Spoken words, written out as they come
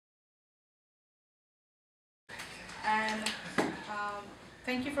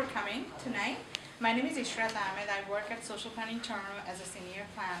Thank you for coming tonight. My name is Ishrat Ahmed. I work at Social Planning Toronto as a senior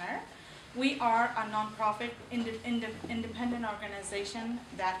planner. We are a nonprofit independent organization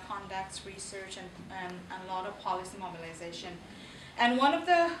that conducts research and a lot of policy mobilization. And one of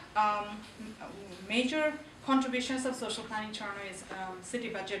the major contributions of Social Planning Toronto is city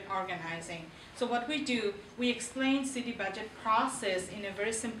budget organizing. So what we do, we explain city budget process in a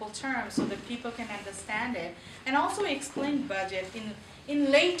very simple terms so that people can understand it. And also explain budget in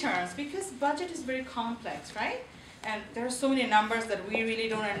lay terms, because budget is very complex, right? And there are so many numbers that we really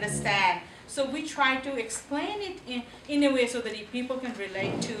don't understand. So we try to explain it in a way so that people can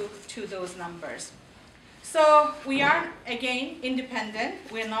relate to those numbers. So we are, again, independent.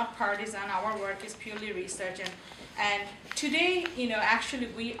 We're not partisan. Our work is purely research. And today, actually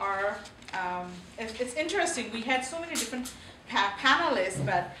we are, it's interesting. We had so many different panelists,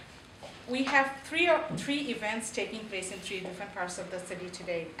 but we have three events taking place in 3 different parts of the city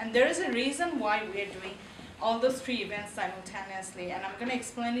today. And there is a reason why we are doing all those 3 events simultaneously, and I'm going to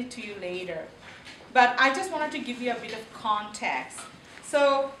explain it to you later. But I just wanted to give you a bit of context.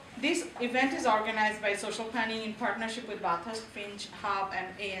 So this event is organized by Social Planning in partnership with Bathurst, Finch, Hub, and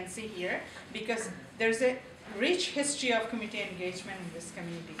ANC here, because there's a rich history of community engagement in this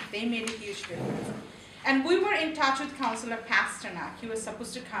community. They made a huge difference. And we were in touch with Councillor Pasternak. He was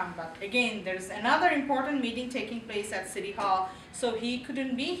supposed to come, but again, there's another important meeting taking place at City Hall, so he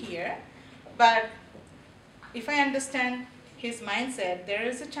couldn't be here. But if I understand his mindset, there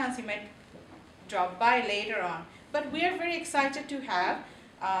is a chance he might drop by later on. But we are very excited to have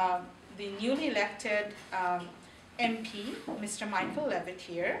the newly elected MP, Mr. Michael Levitt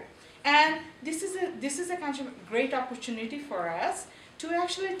here. And this is a kind of great opportunity for us to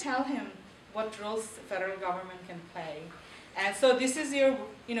actually tell him what roles the federal government can play. And so this is your,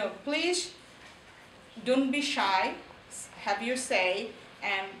 please don't be shy, have your say,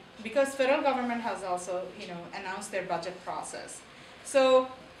 and because federal government has also, announced their budget process. So,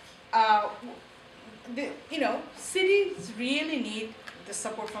 cities really need the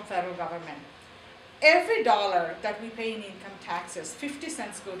support from federal government. Every dollar that we pay in income taxes, 50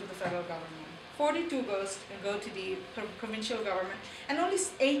 cents go to the federal government. 42 go to the provincial government, and only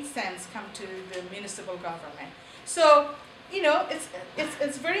 8 cents come to the municipal government. So,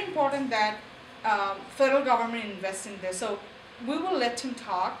 it's very important that federal government invests in this. So we will let him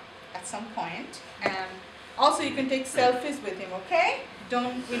talk at some point, and also you can take selfies with him, okay?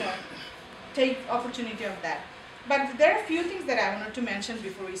 Don't, take opportunity of that. But there are a few things that I wanted to mention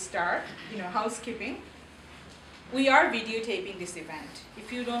before we start, housekeeping. We are videotaping this event.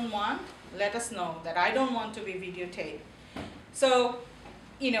 If you don't want, let us know that I don't want to be videotaped. So,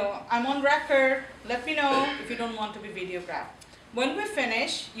 I'm on record. Let me know if you don't want to be videographed. When we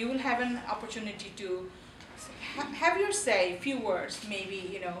finish, you will have an opportunity to have your say, few words,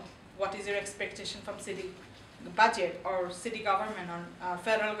 maybe, what is your expectation from city budget or city government or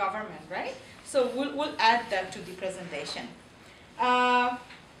federal government, right? So we'll add that to the presentation.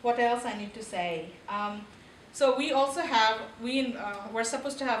 What else I need to say? So we also have, we're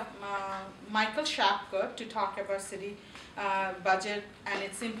supposed to have Michael Shapgood to talk about city budget and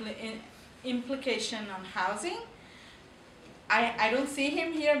its implication on housing. I don't see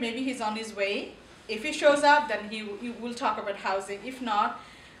him here. Maybe he's on his way. If he shows up, then he will talk about housing. If not,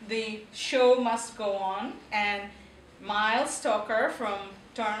 the show must go on. And Miles Stoker from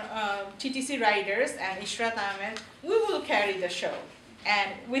TTC Riders and Ishrat Ahmed, we will carry the show, and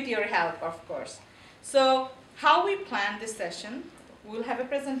with your help, of course. So how we plan this session, we'll have a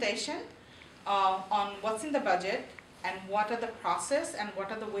presentation on what's in the budget and what are the process and what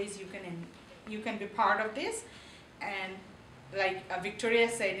are the ways you can be part of this. And like Victoria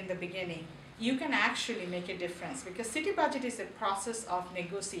said in the beginning, you can actually make a difference, because city budget is a process of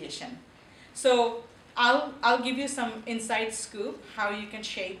negotiation. So I'll give you some inside scoop how you can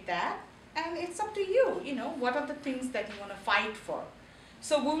shape that, and it's up to you. What are the things that you want to fight for.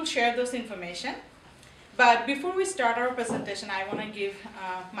 So we will share those information. But before we start our presentation, I want to give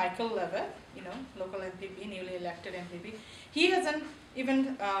Michael Levitt, local MPP, newly elected MPP. He hasn't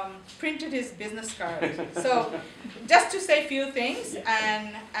even printed his business card. So just to say a few things,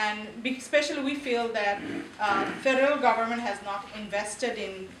 and especially we feel that federal government has not invested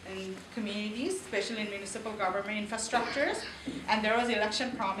in communities, especially in municipal government infrastructures, and there was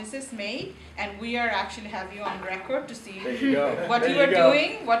election promises made, and we are actually have you on record to see what you are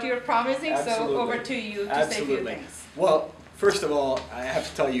doing, what you're promising. Absolutely. So over to you to say a few things. Well, first of all, I have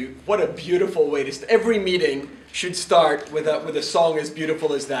to tell you, what a beautiful way to start. Every meeting should start with a song as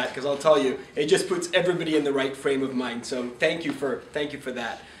beautiful as that, because I'll tell you, it just puts everybody in the right frame of mind. So thank you for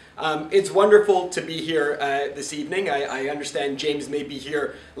that. It's wonderful to be here this evening. I understand James may be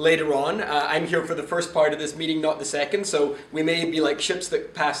here later on. I'm here for the first part of this meeting, not the second, so we may be like ships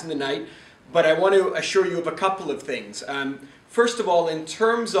that pass in the night. But I want to assure you of a couple of things. First of all, in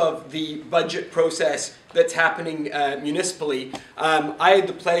terms of the budget process that's happening municipally, I had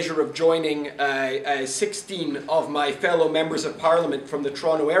the pleasure of joining 16 of my fellow members of Parliament from the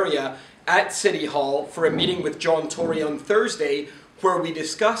Toronto area at City Hall for a meeting with John Tory on Thursday, where we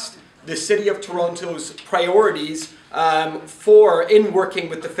discussed the City of Toronto's priorities in working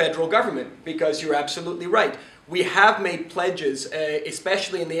with the federal government, because you're absolutely right. We have made pledges,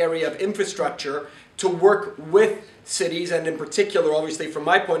 especially in the area of infrastructure, to work with cities, and in particular, obviously from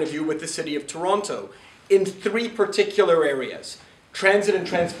my point of view, with the City of Toronto, in 3 particular areas: transit and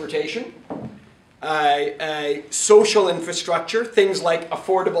transportation, social infrastructure, things like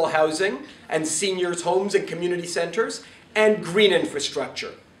affordable housing and seniors' homes and community centres, and green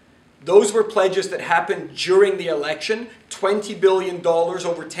infrastructure. Those were pledges that happened during the election, $20 billion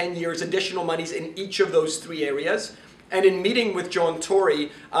over 10 years, additional monies in each of those 3 areas. And in meeting with John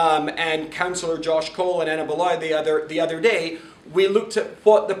Tory and Councillor Josh Cole and Anna Ballard the other day, we looked at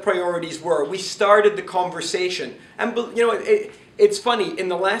what the priorities were. We started the conversation. And you know, it's funny, in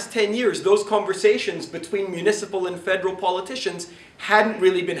the last 10 years, those conversations between municipal and federal politicians hadn't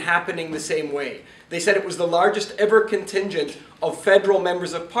really been happening the same way. They said it was the largest ever contingent of federal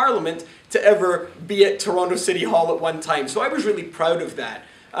members of Parliament to ever be at Toronto City Hall at one time. So I was really proud of that.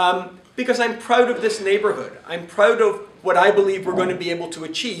 Because I'm proud of this neighborhood. I'm proud of what I believe we're going to be able to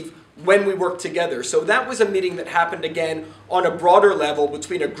achieve when we work together. So that was a meeting that happened again on a broader level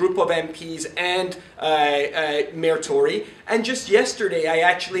between a group of MPs and Mayor Tory. And just yesterday I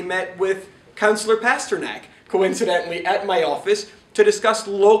actually met with Councillor Pasternak, coincidentally, at my office to discuss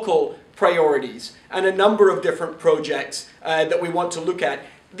local priorities and a number of different projects that we want to look at.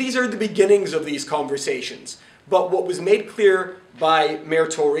 These are the beginnings of these conversations. But what was made clear by Mayor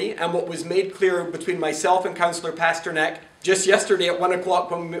Tory and what was made clear between myself and Councillor Pasternak just yesterday at 1 o'clock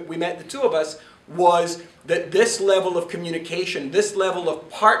when we met, the 2 of us, was that this level of communication, this level of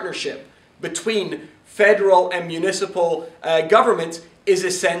partnership between federal and municipal governments is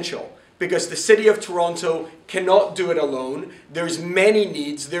essential. Because the City of Toronto cannot do it alone. There's many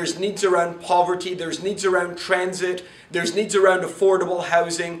needs. There's needs around poverty. There's needs around transit. There's needs around affordable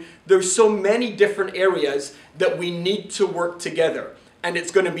housing. There's so many different areas that we need to work together. And it's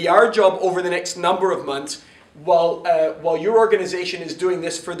going to be our job over the next number of months, while your organization is doing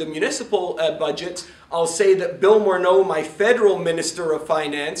this for the municipal budgets. I'll say that Bill Morneau, my federal Minister of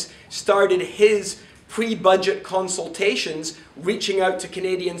Finance, started his pre-budget consultations, reaching out to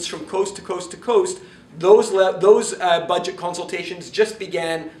Canadians from coast to coast to coast. Those budget consultations just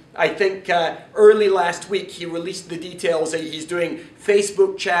began, I think, early last week. He released the details. He's doing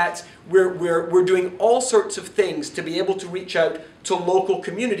Facebook chats. We're doing all sorts of things to be able to reach out to local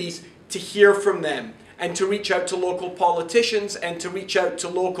communities, to hear from them, and to reach out to local politicians, and to reach out to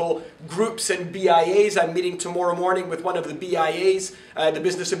local groups and BIAs. I'm meeting tomorrow morning with one of the BIAs, the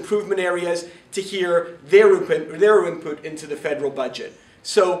business improvement areas, to hear their input into the federal budget.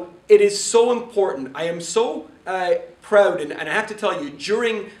 So it is so important. I am so proud, and I have to tell you,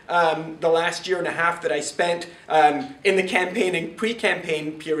 during the last year and a half that I spent in the campaigning,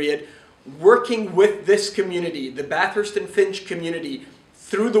 pre-campaign period, working with this community, the Bathurst and Finch community,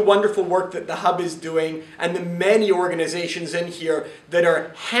 through the wonderful work that the Hub is doing and the many organizations in here that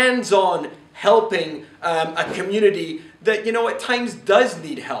are hands-on helping a community that, you know, at times does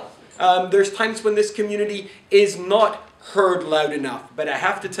need help. There's times when this community is not heard loud enough. But I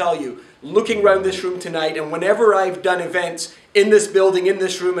have to tell you, looking around this room tonight, and whenever I've done events in this building, in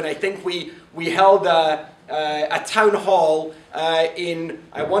this room, and I think we held a town hall in,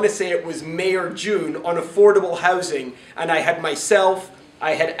 I want to say it was May or June, on affordable housing, and I had myself,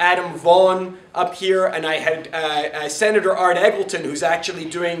 I had Adam Vaughan up here, and I had Senator Art Eggleton, who's actually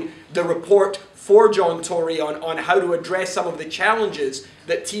doing the report for John Tory on how to address some of the challenges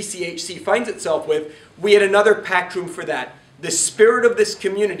that TCHC finds itself with. We had another packed room for that. The spirit of this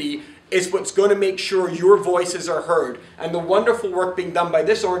community is what's going to make sure your voices are heard. And the wonderful work being done by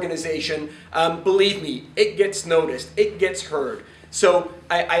this organization, believe me, it gets noticed, it gets heard. So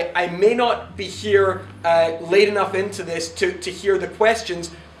I may not be here late enough into this to hear the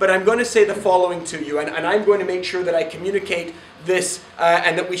questions, but I'm going to say the following to you, and I'm going to make sure that I communicate this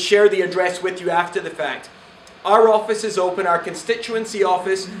and that we share the address with you after the fact. Our office is open. Our constituency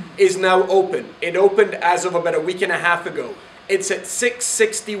office is now open. It opened as of about a week and a half ago. It's at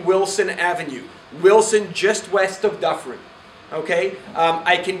 660 Wilson Avenue. Wilson, just west of Dufferin. Okay?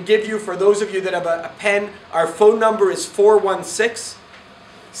 I can give you, for those of you that have a pen, our phone number is 416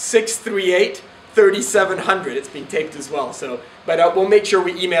 638-3700. It's being taped as well, but we'll make sure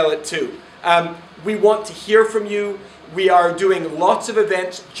we email it too. We want to hear from you. We are doing lots of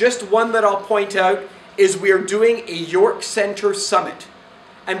events. Just one that I'll point out is we are doing a York Centre Summit.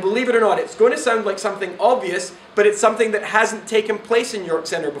 And believe it or not, it's going to sound like something obvious, but it's something that hasn't taken place in York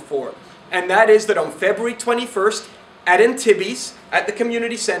Centre before. And that is that on February 21st at Antibes, at the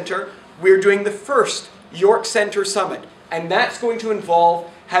community centre, we're doing the first York Centre Summit. And that's going to involve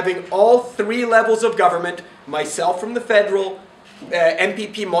having all 3 levels of government, myself from the federal,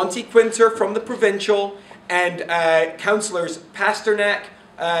 MPP Monty Quinter from the provincial, and councillors Pasternak,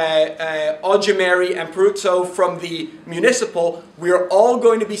 Ojimeri and Peruzzo from the municipal. We are all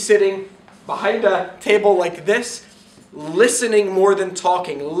going to be sitting behind a table like this, listening more than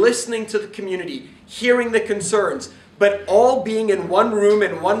talking, listening to the community, hearing the concerns, but all being in one room,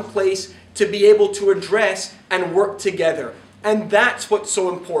 in one place, to be able to address and work together. And that's what's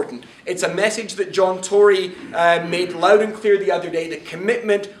so important. It's a message that John Tory made loud and clear the other day, the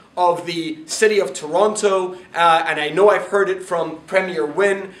commitment of the City of Toronto, and I know I've heard it from Premier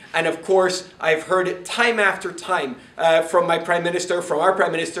Wynne, and of course I've heard it time after time from my Prime Minister, from our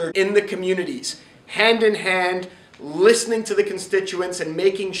Prime Minister, in the communities, hand in hand, listening to the constituents and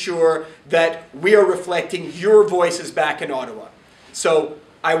making sure that we are reflecting your voices back in Ottawa. So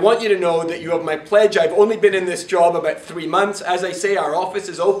I want you to know that you have my pledge. I've only been in this job about 3 months. As I say, our office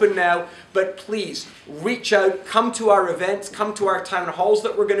is open now, but please reach out, come to our events, come to our town halls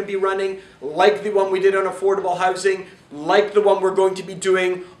that we're going to be running, like the one we did on affordable housing, like the one we're going to be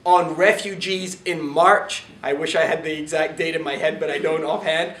doing on refugees in March. I wish I had the exact date in my head, but I don't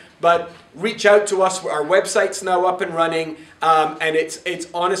offhand. But reach out to us. Our website's now up and running, and it's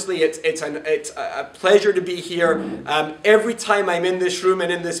honestly a pleasure to be here. Every time I'm in this room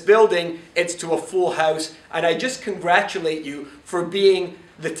and in this building, it's to a full house, and I just congratulate you for being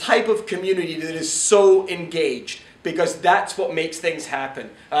the type of community that is so engaged, because that's what makes things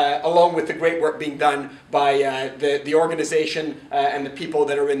happen, along with the great work being done by the organization and the people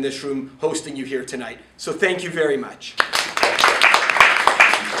that are in this room hosting you here tonight. So thank you very much.